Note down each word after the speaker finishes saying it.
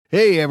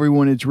Hey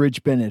everyone, it's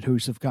Rich Bennett,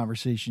 host of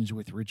Conversations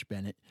with Rich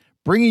Bennett,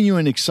 bringing you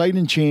an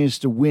exciting chance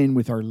to win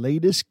with our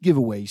latest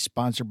giveaway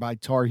sponsored by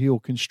Tar Heel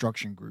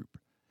Construction Group.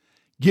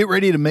 Get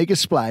ready to make a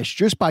splash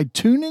just by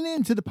tuning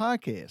in to the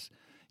podcast.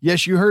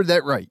 Yes, you heard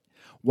that right.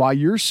 While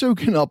you're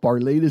soaking up our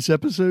latest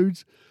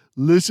episodes,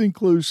 listen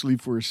closely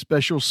for a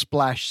special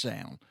splash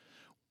sound.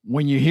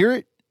 When you hear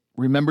it,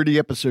 remember the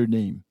episode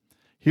name.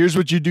 Here's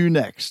what you do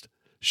next.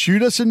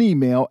 Shoot us an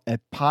email at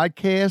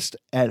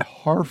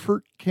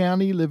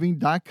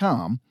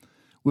podcast@harfordcountyliving.com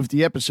with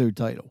the episode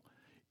title.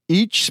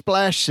 Each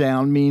splash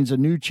sound means a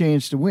new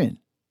chance to win.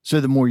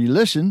 So the more you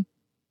listen,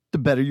 the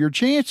better your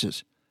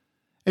chances.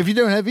 If you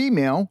don't have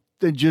email,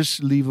 then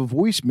just leave a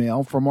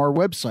voicemail from our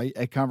website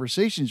at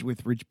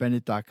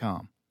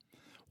conversationswithrichbennett.com.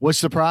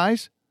 What's the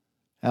prize?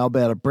 How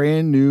about a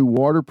brand new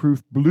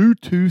waterproof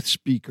Bluetooth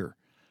speaker?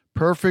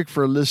 Perfect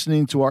for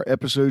listening to our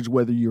episodes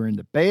whether you're in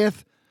the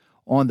bath,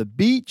 on the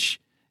beach,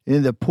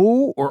 in the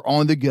pool, or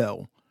on the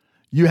go.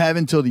 You have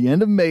until the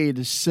end of May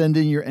to send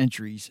in your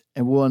entries,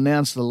 and we'll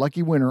announce the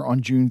lucky winner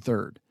on June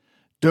 3rd.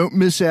 Don't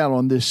miss out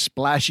on this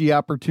splashy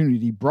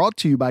opportunity brought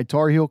to you by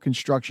Tar Heel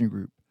Construction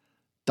Group.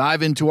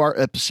 Dive into our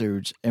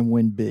episodes and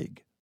win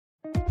big.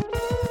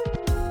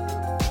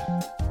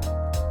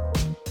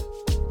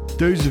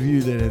 Those of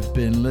you that have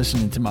been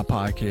listening to my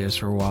podcast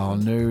for a while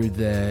know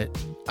that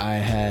I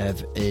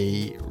have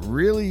a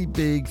really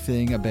big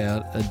thing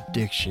about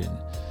addiction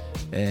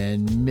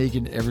and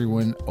making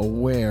everyone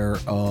aware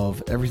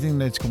of everything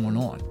that's going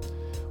on.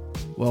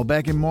 Well,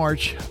 back in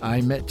March,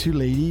 I met two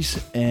ladies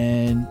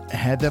and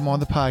had them on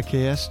the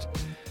podcast,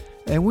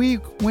 and we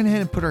went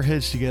ahead and put our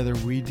heads together.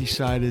 We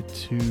decided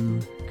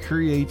to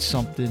create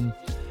something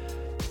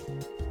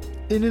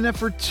in an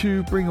effort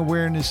to bring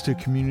awareness to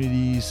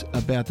communities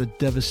about the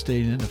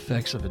devastating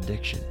effects of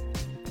addiction,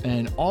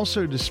 and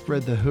also to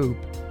spread the hope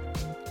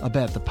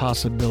about the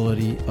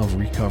possibility of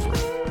recovery.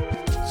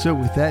 So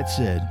with that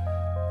said,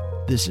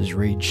 this is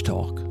Rage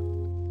Talk.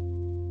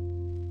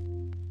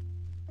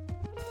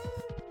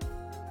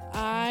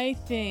 I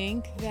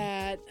think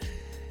that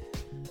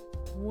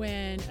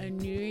when a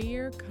new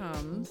year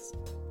comes,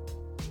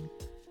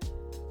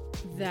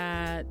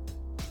 that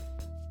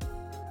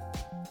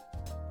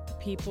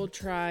people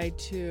try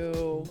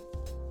to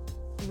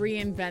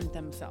reinvent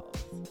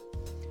themselves.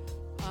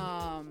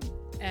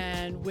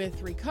 And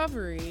with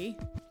recovery,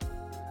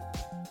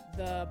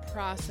 the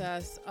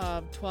process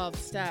of 12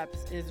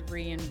 steps is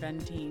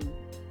reinventing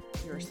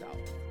yourself,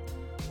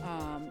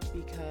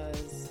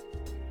 because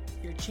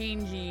you're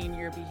changing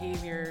your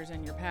behaviors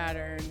and your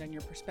patterns and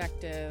your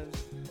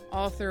perspectives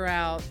all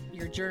throughout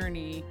your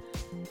journey.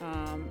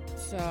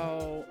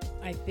 So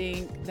I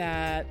think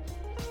that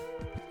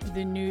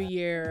the new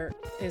year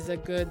is a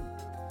good,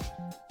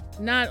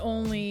 not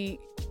only,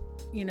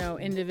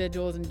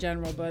 individuals in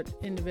general, but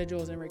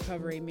individuals in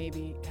recovery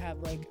maybe have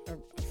like a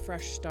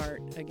fresh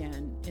start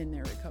again in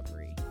their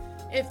recovery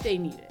if they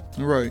need it.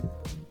 Right.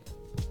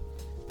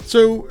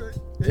 So,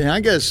 and I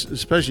guess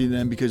especially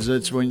then, because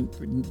that's when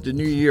the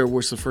new year,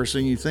 what's the first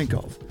thing you think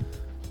of?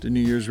 The New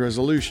Year's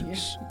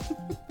resolutions.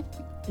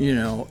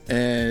 Yeah.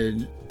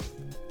 And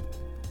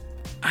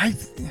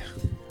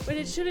But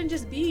it shouldn't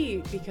just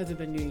be because of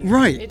the new year.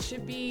 Right. It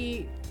should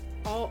be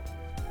all,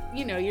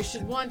 you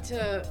should want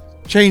to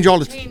change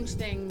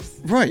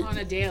things right on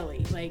a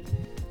daily, like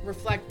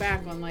reflect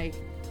back on like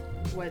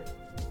what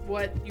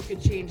you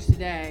could change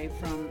today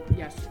from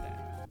yesterday.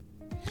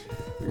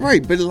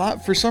 Right, but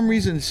for some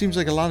reason it seems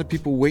like a lot of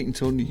people wait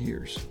until New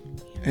Year's,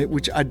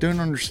 which I don't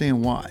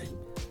understand why.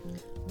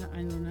 I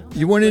don't know.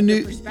 You want a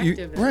new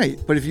right,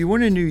 but if you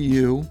want a new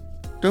you,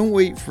 don't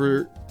wait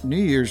for New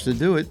Year's to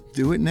do it.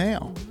 Do it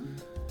now,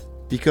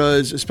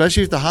 because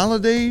especially with the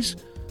holidays.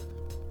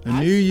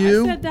 I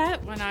said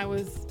that when I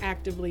was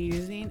actively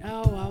using,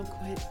 I'll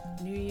quit,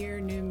 new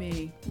year, new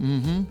me.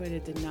 Mm-hmm. But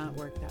it did not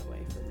work that way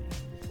for me.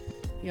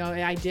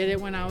 I did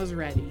it when I was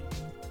ready,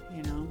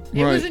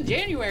 It was in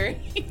January,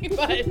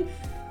 but it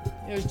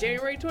was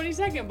January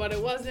 22nd, but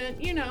it wasn't,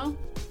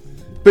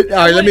 But all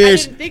right, let me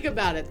ask. I didn't think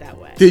about it that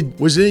way.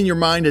 Was it in your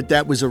mind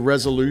that was a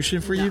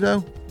resolution for you,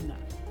 though? No.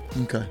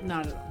 Okay.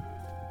 Not at all.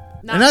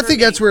 And I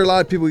think that's where a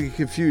lot of people get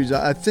confused.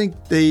 I think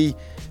new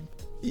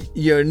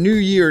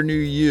year, new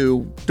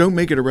you, don't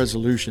make it a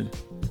resolution.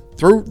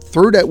 Throw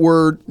that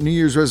word, New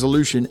Year's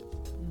resolution,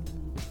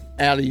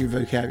 out of your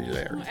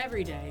vocabulary. Well,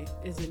 every day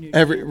is a new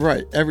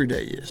day. Every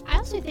day is. I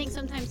also think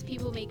sometimes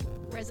people make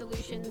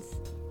resolutions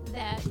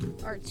that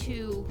are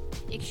too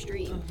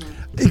extreme.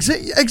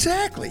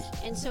 Exactly.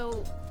 And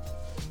so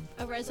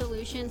a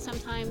resolution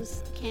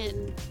sometimes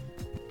can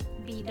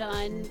be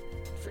done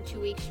for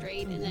 2 weeks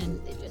straight and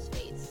then it just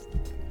fades.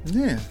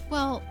 Yeah.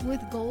 Well,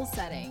 with goal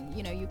setting,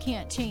 you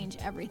can't change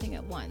everything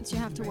at once. You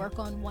have to work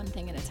on one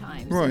thing at a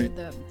time. Right.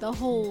 So the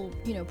whole,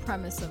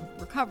 premise of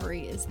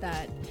recovery is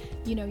that,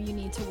 you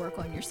need to work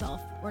on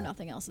yourself or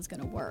nothing else is going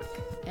to work.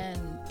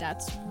 And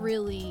that's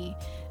really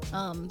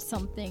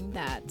something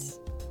that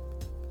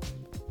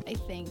I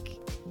think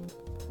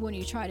when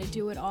you try to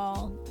do it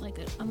all, like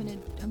I'm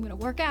gonna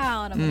work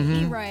out, I'm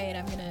gonna eat right,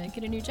 I'm gonna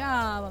get a new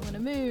job, I'm gonna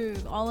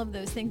move, all of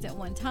those things at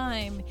one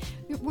time,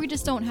 we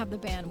just don't have the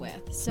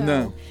bandwidth. So,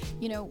 No.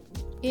 you know,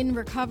 in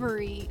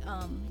recovery,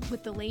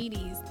 with the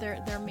ladies,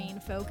 their main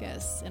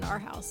focus in our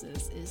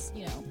houses is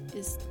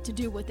to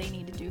do what they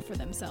need to do for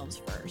themselves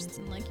first.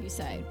 And like you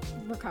say,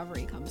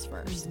 recovery comes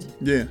first.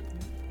 Yeah.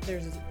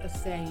 There's a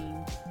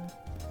saying,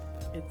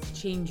 it's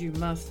change you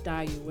must,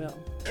 die you will.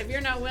 If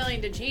you're not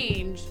willing to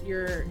change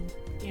your,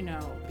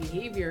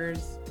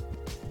 behaviors,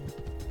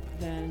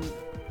 then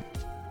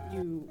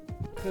you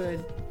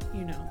could,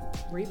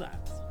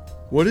 relapse.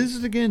 What is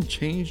it again?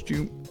 Change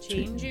you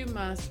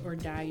must or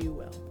die you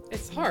will.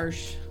 It's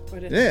harsh,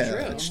 but it's Yeah, true.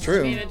 it's true.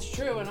 I mean, it's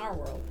true in our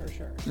world for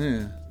sure.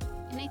 Yeah.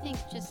 And I think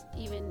just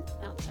even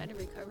outside of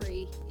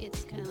recovery,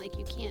 it's kind of like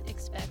you can't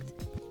expect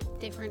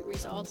different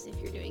results if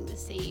you're doing the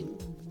same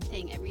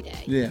thing every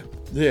day. Yeah.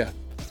 Yeah.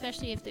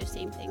 Especially if those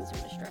same things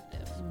are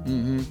destructive.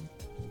 Mm-hmm.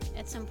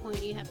 At some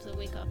point, you have to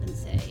wake up and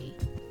say,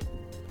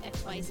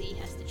 XYZ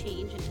has to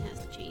change, and it has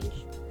to change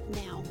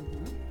now.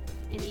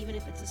 And even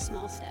if it's a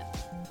small step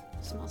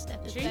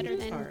is Change better is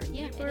than hard.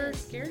 yeah. People It are is.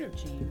 scared of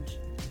change.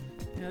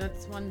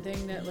 That's one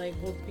thing that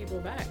holds people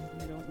back.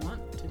 They don't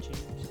want to change.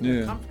 Yeah.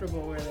 They're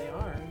comfortable where they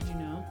are.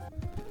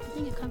 I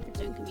think a comfort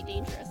zone can be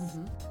dangerous.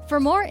 For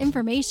more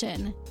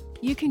information,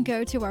 you can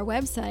go to our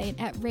website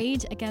at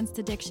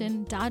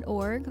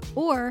rageagainstaddiction.org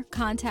or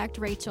contact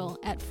Rachel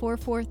at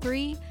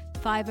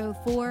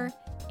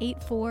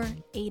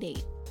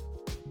 443-504-8488.